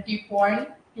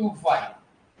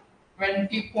 20.25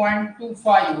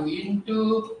 20.25 इंटू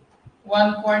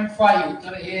 1.5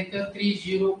 तर हे येतं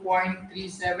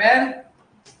 30.37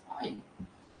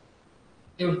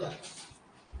 देऊन टाक.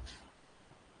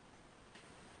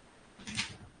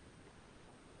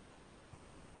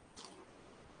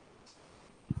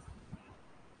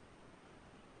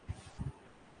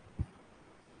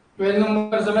 ट्वेल्व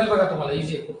नंबर जमेल बघा तुम्हाला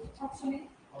इझी आहे.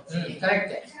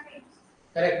 करेक्ट आहे.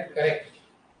 Correct correct.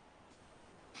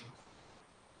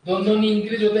 दोन दोन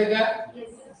इंक्रीज होते का?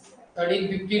 13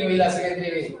 15 होईल असं काहीतरी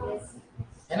होईल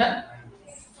है ना?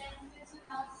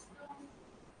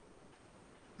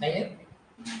 नाही आहे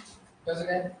कसं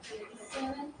काय?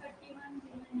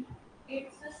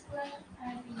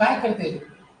 काय करते?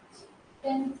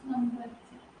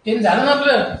 10 झालं ना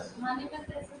आपलं.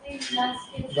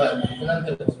 बरं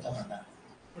नंतर होता म्हणा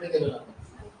पुढे गेलो ना.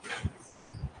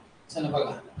 चला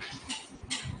बघा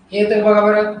हे तर बघा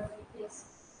बरं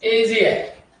इझी आहे.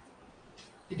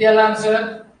 किती आला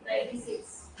आन्सर?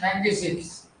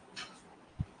 96.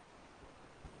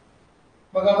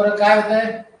 बघा बरं काय होत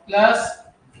आहे? प्लस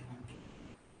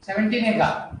 17 आहे का?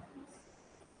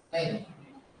 नाही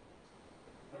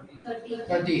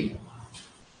 30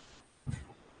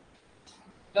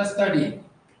 प्लस 30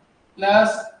 प्लस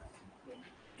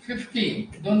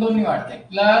 15 दोन दोन्ही वाढते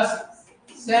प्लस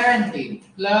 17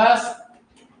 प्लस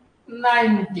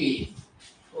 90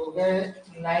 हो गए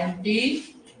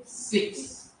 96.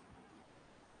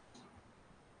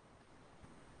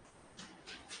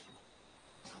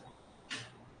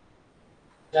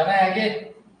 जाना है आगे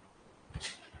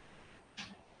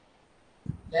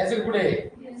जैसे पुढे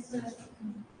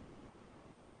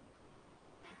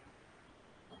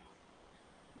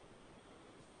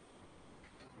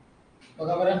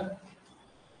बघा बरं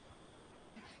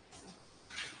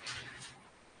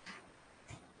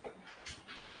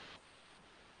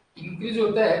इंक्रीज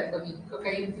होता है पण इतकं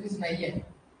काही इंक्रीज नाही आहे.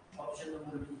 ऑप्शन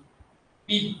नंबर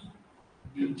बी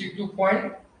 52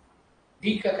 पॉइंट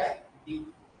डी का काय? डी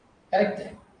करेक्ट है.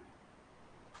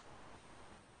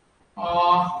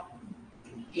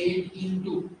 8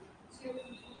 into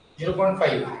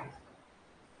 0.5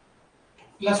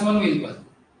 प्लस 1 होईल पण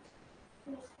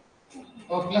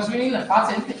प्लस में नहीं ना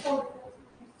 5 है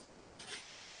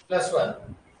प्लस 1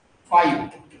 5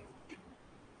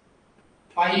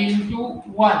 5 into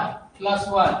 1 प्लस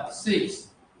 1 6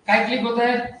 काय क्लिक होत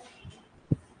आहे?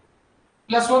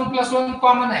 प्लस 1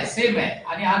 कॉमन आहे सेम आहे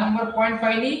आणि हा नंबर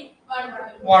 0.5 नी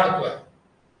वाढतोय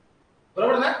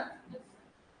बरोबर ना?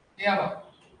 या बघ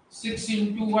 6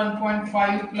 into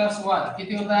 1.5 plus 1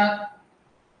 किती होतात?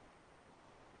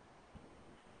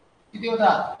 किती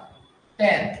होतात?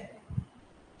 10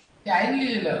 ते आहे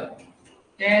लिहिलेलं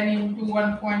 10 into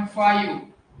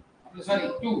 1.5 सॉरी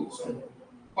 2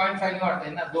 0.5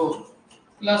 वाढतंय ना 2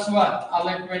 प्लस 1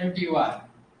 आलं 21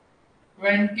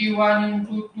 21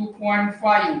 into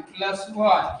 2.5 प्लस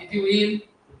 1 किती होईल?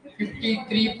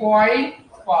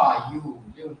 53.5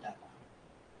 लिहून टाका.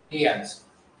 हे answer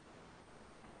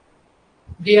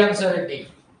The answer is D.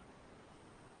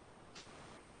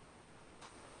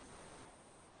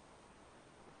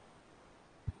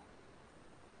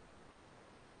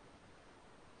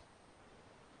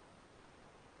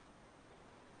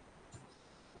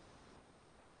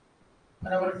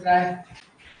 बराबर try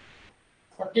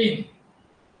 14.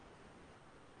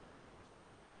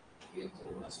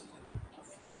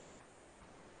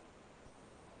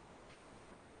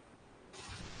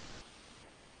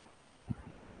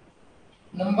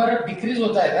 नंबर डिक्रीज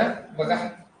होता है ना बघा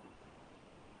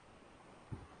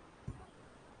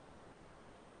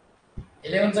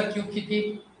 11 चा क्यूब किती?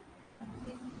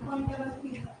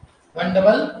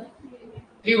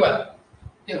 1331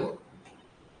 देखो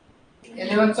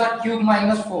 11 चा क्यूब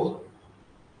माइनस 4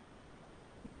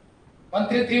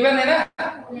 1331 है ना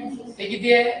ते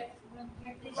किती आहे?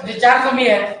 म्हणजे 4 कमी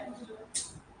आहे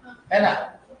है ना?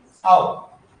 आओ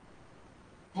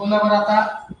बोला बरं आता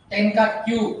 10 का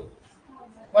क्यूब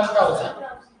 1000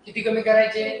 किती कमी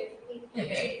करायचे?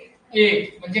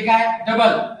 8 म्हणजे काय?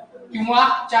 डबल किंवा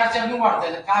 4 ने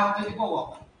वाढताय काय होतं ते पाहू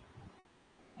आपण.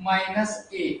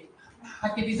 -8 हा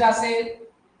कितीचा असेल?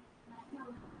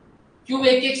 क्यूब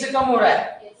 1 से कम हो रहा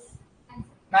है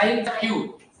 9 का क्यूब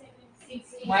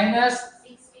माइनस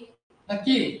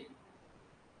नक्की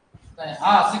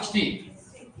हाँ 60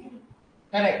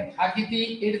 करेक्ट. हा किती?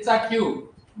 8 चा क्यूब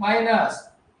माइनस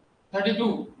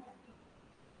 32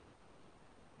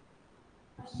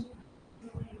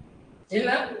 येईल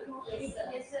ना?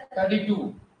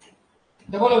 32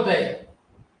 डबल होत आहे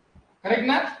करेक्ट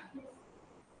ना?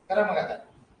 करा मग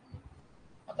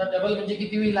आता डबल म्हणजे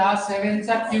किती होईल? हा 7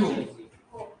 चा क्यूब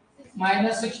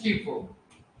माइनस 64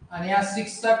 आणि हा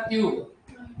 6 चा क्यूब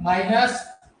माइनस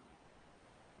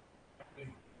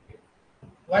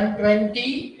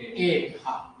 128.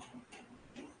 हा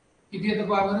किती येतं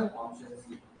पावर? Option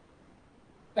C.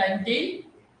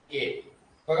 98.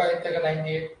 बघा येतं का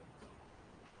 98?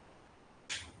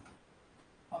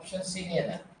 ऑप्शन सी नाही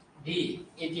येणार, डी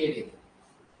 88 येतं.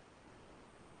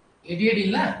 88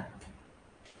 येईल ना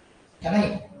का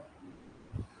नाही?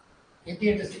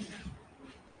 88 असेल.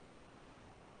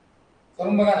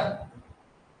 करून बघा ना.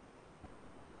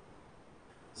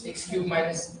 6 क्यूब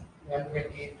माइनस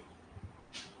 128.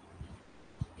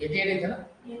 88 येतं ना?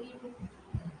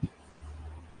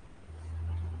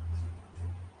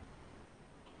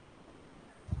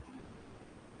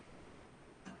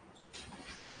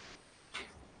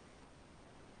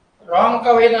 रॉंग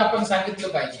का वेन आपण सांगितलं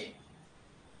पाहिजे.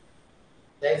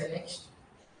 द्यायचं नेक्स्ट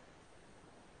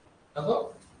नको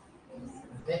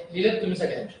लिहिलं तुम्ही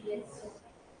सगळ्यांनी?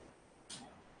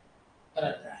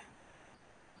 परत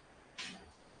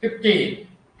 15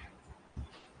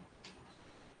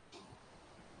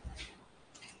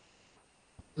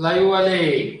 लाईव्ह वाले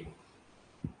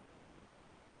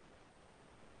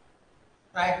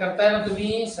ट्राय करताय ना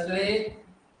तुम्ही सगळे?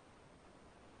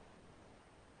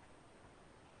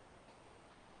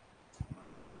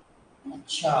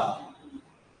 अच्छा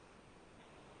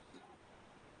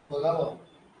बघा बघ.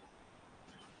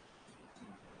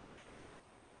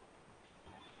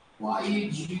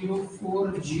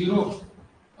 Y040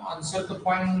 आन्सर तर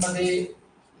पॉइंट मध्ये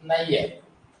नाही आहे,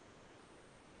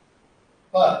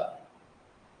 पर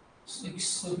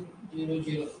 600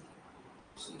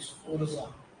 6 4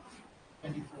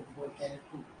 24 4 carry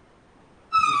 2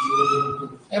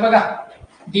 002 हे बघा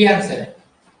डी आन्सर आहे.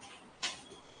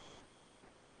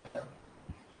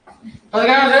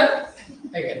 काय सर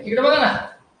ठीक आहे, इकडे बघा ना.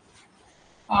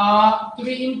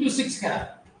 तुम्ही इंटू 6 करा.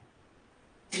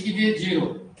 हे किती? 0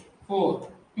 4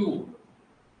 2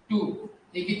 2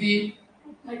 हे किती?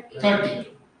 30.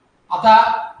 आता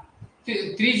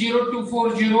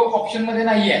 30240 ऑप्शन मध्ये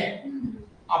नाही आहे,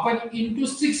 आपण इंटू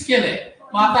 6 केलंय.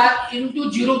 मग आता इंटू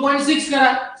 0.6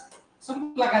 करा,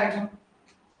 संपला कार्यक्रम.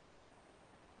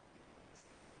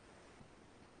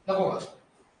 नको का?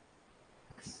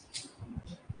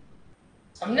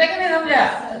 समजा की नाही समजा?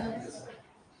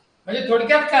 म्हणजे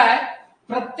थोडक्यात काय,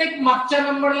 प्रत्येक मागच्या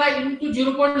नंबरला इंटू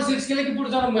 0.6 केले की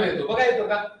पुढचा नंबर येतो. बघा येतो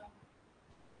का?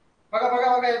 बघा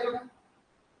बघा बघा येतो का?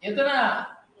 येतो ना.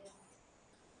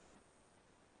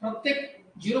 प्रत्येक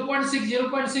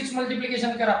 0.6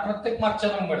 मल्टिप्लिकेशन करा प्रत्येक मागच्या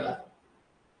नंबरला.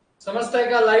 समजतंय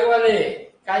का लाईव्ह वाले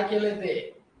काय केलंय ते?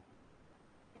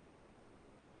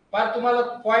 पण तुम्हाला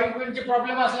पॉइंट चे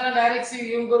प्रॉब्लेम असला ना डायरेक्ट सी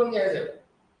येऊन करून घ्यायचं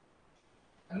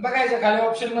आणि बघायचं खाली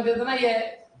ऑप्शन मध्ये तर नाही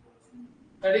आहे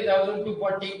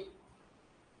 30,240.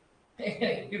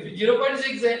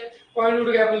 0.6 आहे, पॉइंट उठ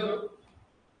गया बोलतो.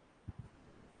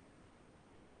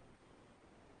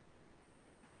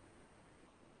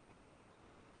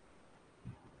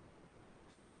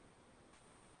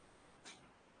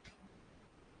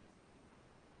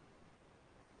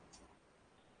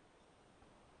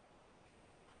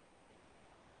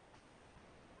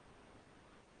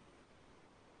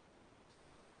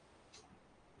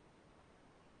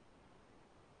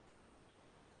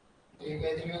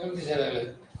 काहीतरी वेगळं दिसायला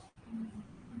लागलं.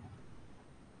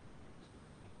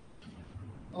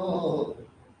 हो हो हो,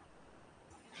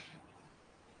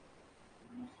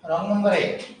 रॉंग नंबर आहे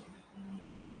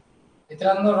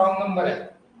मित्रांनो, रॉंग नंबर आहे.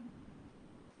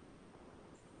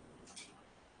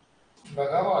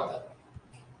 बघा हो आता.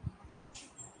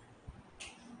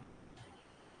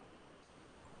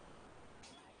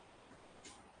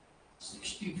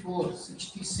 सिक्स्टी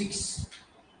 66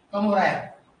 कम हो रहा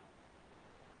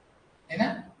है ना?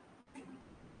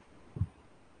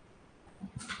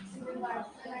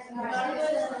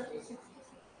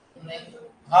 नहीं,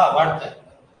 हाँ वाढता है.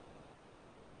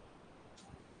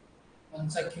 1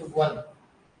 चा क्यूब 1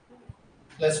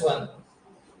 प्लस 1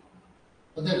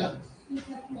 होते का?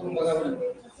 करून बघा बरं.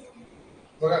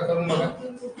 बघा करून बघा.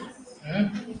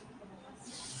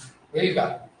 होईल का?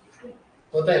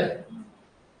 होता है.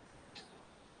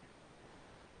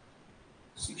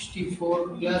 64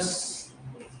 plus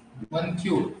 1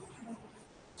 cube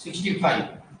 65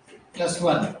 plus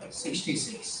 1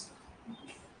 66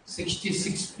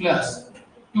 66 plus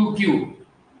 2 cube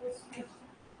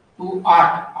 2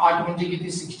 8 म्हणजे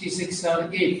किती? 66 और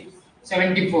 8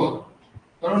 74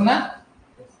 बरोबर ना?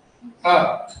 हा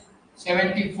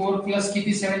 74 प्लस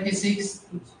किती? 76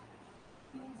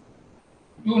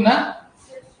 2 ना?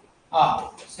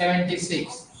 हाँ 76.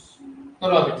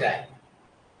 करो अभी ट्राई.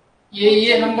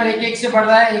 ये नंबर एक एक से बढ़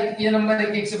रहा है, ये नंबर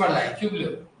एक एक से बढ़ रहा है. क्यूब लो,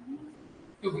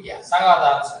 क्यूब किया सांगा आता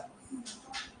आंसर.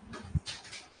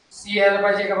 सी यायला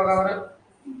पाहिजे का बघा बरं.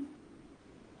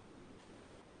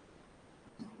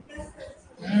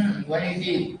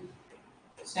 180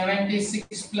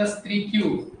 76 plus 3q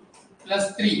plus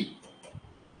 3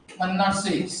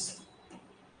 106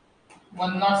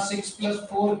 106 plus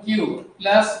 4q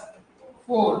plus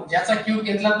 4 ज्याचा क्यूब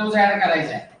घेतला तोच ऍड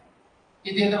करायचा आहे.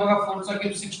 किती येतं बघा 4 चा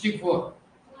क्यूब 64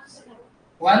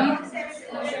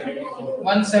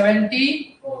 170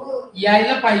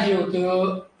 यायला पाहिजे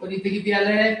होतं पण इथे किती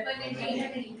आलंय.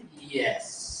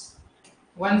 येस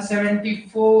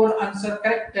 174 आन्सर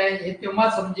करेक्ट आहे. हे तेव्हा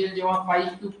समजेल जेव्हा 5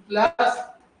 क्यूब प्लस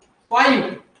 5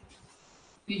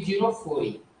 304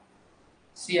 येईल.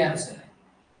 सी आन्सर आहे.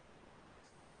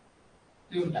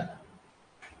 लिहून टाका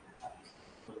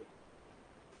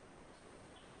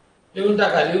लिहून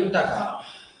टाका लिहून टाका.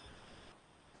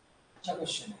 अच्छा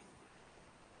क्वेश्चन आहे.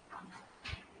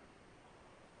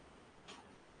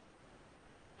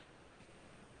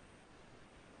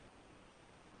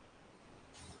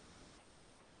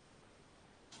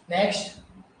 नेक्स्ट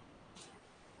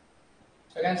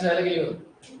सगळ्यांचं झालं की लिहून.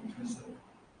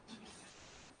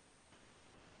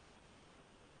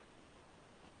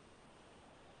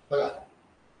 बघा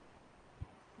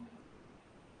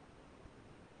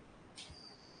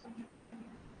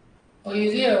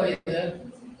इजी आहे इधर.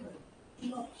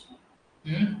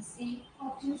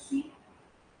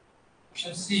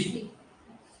 ऑप्शन सी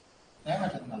नाही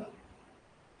म्हटलं मला.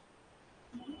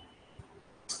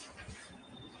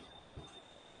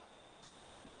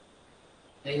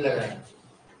 नहीं लग रहा है.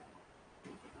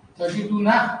 32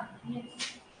 ना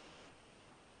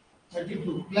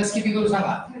 32 प्लस किती करू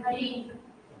सांगा.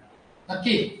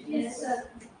 नक्की. Yes, sir.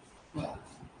 बघा.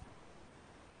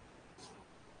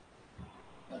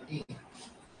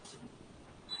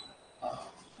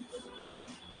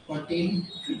 14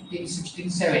 15 16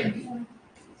 17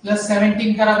 प्लस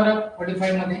 17 करा बरं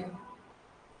 45 मध्ये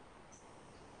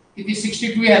किती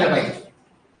 62 यायला पाहिजे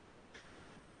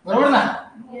बरोबर ना.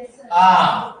 Yes, sir.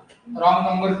 रॉंग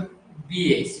नंबर बी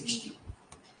आहे 60.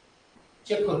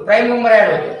 चेक करू. प्राइम नंबर ऍड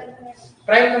होतो.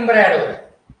 प्राइम नंबर ऍड होतो.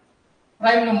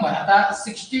 प्राइम नंबर आता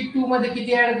 62 मध्ये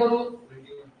किती ऍड करू.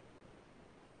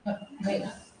 नहीं ना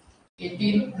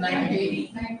 18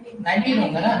 19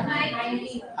 होगा ना.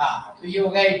 हाँ तो ये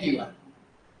होगा 81.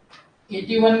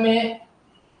 81 में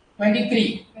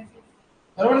 23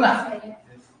 बरोबर ना.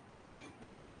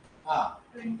 हाँ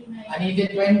आणि इथे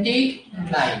 29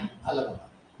 आलं बघा.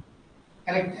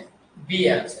 करेक्ट आहे. बी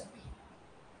आन्सर.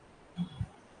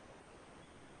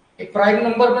 एक प्राइम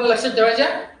नंबर पण लक्षात ठेवायचा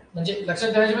म्हणजे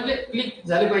लक्षात ठेवायचे म्हणजे क्लिक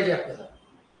झाले पाहिजे आपल्याला.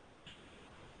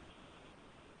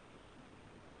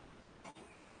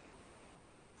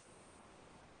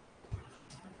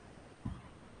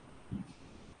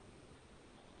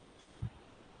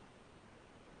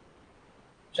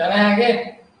 चला है आगे.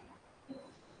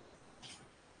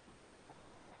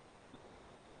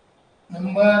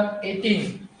 नंबर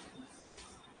 18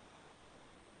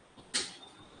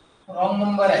 रॉंग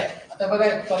नंबर आहे. आता बघा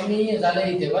कमी झालं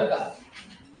इथे बरं का.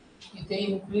 इथे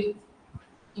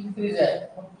इंक्रीज आहे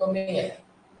पण कमी आहे.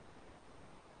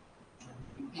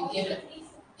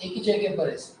 एक ही जगह पर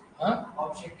है. हाँ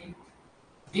ऑप्शन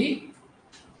बी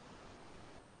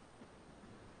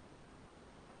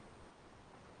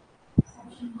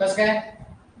कस काय.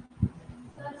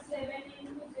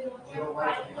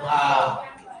 हाँ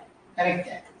करेक्ट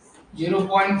आहे.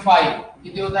 0.5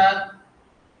 किती होतात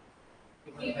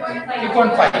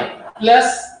 3.5 प्लस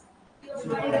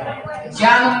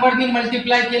ज्या नंबरनी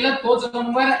मल्टिप्लाय केलं तोच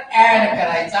नंबर ऍड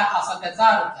करायचा असा त्याचा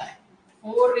अर्थ आहे.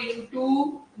 4 into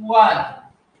 1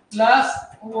 plus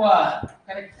 1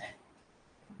 करेक्ट आहे.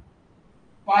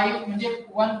 5 म्हणजे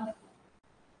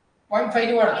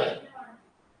 1.5 वाढतोय.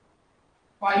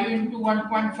 5 into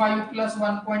 1.5 plus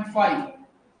 1.5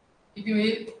 किती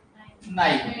होईल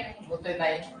 9 होते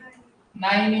 9.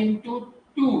 9 into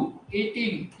 2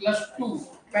 18 plus 2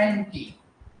 20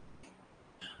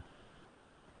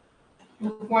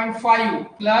 2.5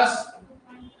 plus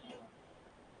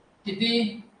किती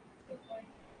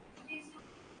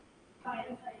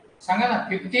सांगा ना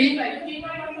 50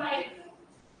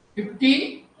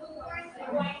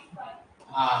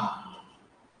 हाँ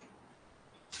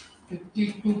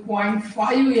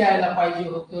 52.5 यायला पाहिजे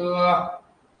होतं.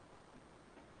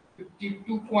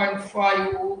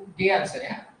 52.5 डी आन्सर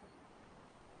आहे.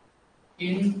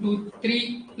 into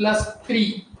 3 plus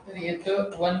 3 तर येतं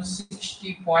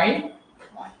 160.5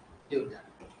 देऊ द्या.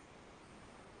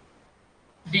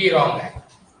 डी रॉंग आहे.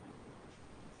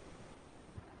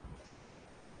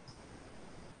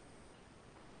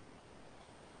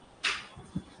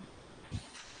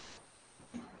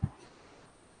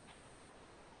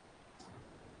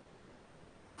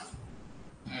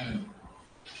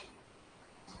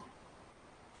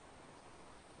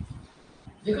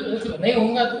 लिख लो, नहीं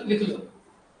होगा तो लिख लो,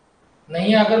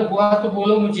 नहीं अगर हुआ तो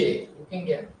बोलो मुझे,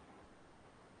 रुकेंगे।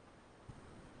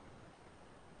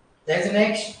 That's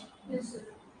next. Yes, sir.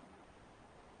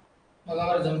 मग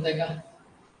आम्हाला जमतंय का?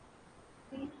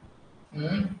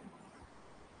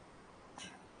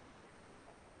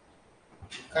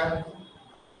 काय म्हणतो?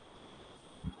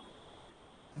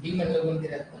 डी म्हणलं कोणती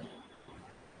राहत नाही.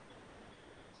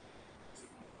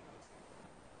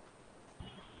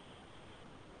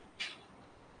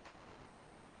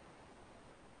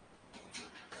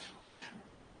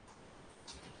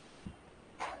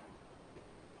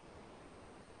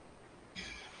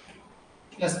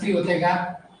 +3 होते का?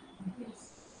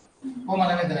 हो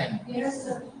मला नाही तर नाही. Yes,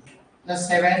 sir.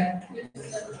 +7 Yes,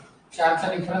 sir. 4 चा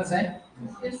डिफरन्स आहे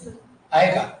Yes, sir.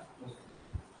 आहे का?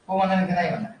 हो म्हणा नाही तर नाही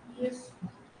म्हणा. Yes.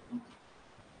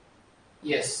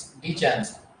 Yes D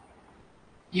chance.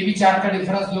 ये भी 4 का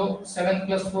डिफरेंस लो, 7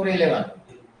 + 4 11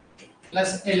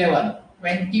 + 11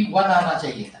 21 आना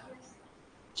चाहिए था.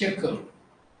 चेक करो,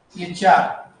 ये 4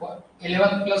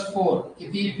 11 + 4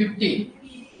 कितनी 15,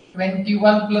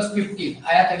 21 + 15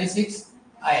 आया 36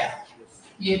 आया.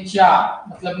 ये 4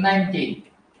 मतलब 19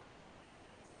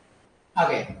 आ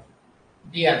गया.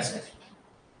 D answer.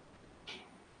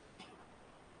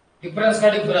 डिफरेंस का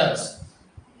डिफरेंस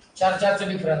 4 से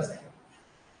डिफरेंस है.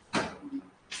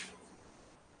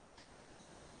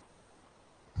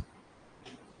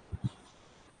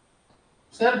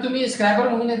 सर तुम्ही स्क्रॅपर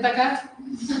म्हणून येता का?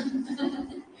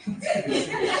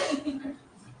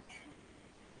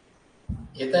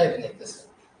 येता येत नाही तसं.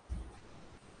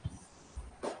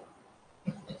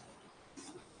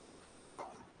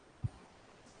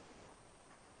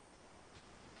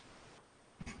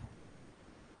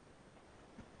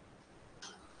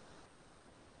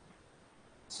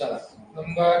 चला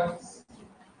नंबर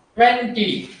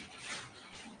 20.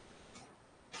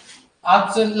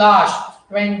 आजचं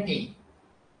लास्ट 20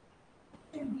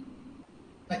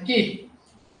 नक्की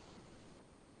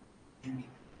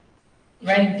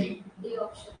 20 D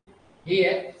option. ही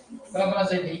आहे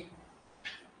कोणाकोणाचं डी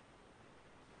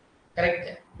करेक्ट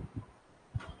आहे.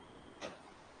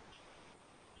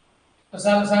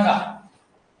 कसं सांगा.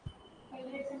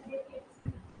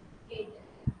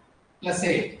 +8 Plus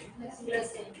 8.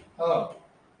 हो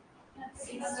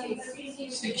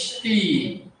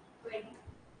 60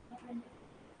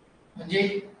 म्हणजे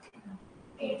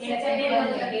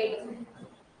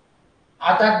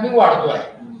 8 मी वाढतोय,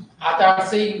 8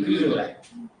 से इन्क्रीज हो रहा है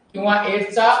किंवा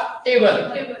 8 चा टेबल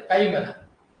काही म्हणा,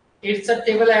 8 चा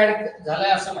टेबल ऍड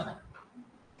झालाय असं म्हणा.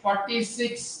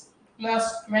 46 +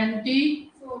 24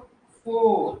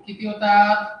 किती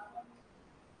होतात?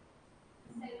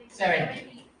 70.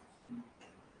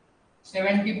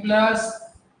 70 + 32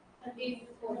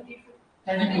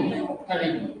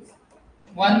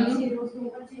 1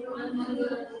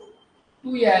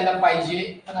 2 यायला पाहिजे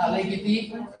पण आलंय किती?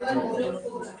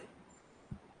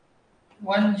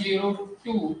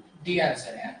 102 डी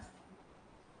आंसर आहे.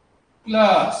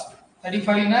 प्लस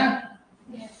 35 ना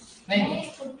नहीं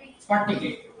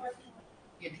 40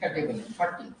 इतका टेबल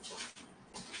 40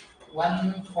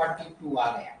 142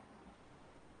 आ गया.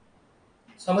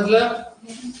 समजलं?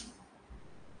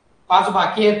 5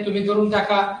 बाकी आहेत, तुम्ही करून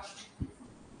टाका.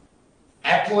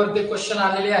 ऍप वर ते क्वेश्चन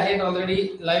आलेले आहेत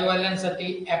ऑलरेडी. लाईव्ह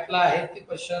वाल्यांसाठी ऍपला आहेत ते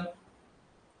क्वेश्चन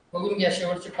बघून घ्या.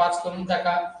 शेवटचे 5 करून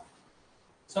टाका.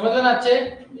 समजलं ना? आजचे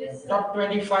टॉप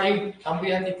 25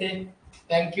 थांबूया तिथे.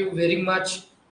 Thank you very much.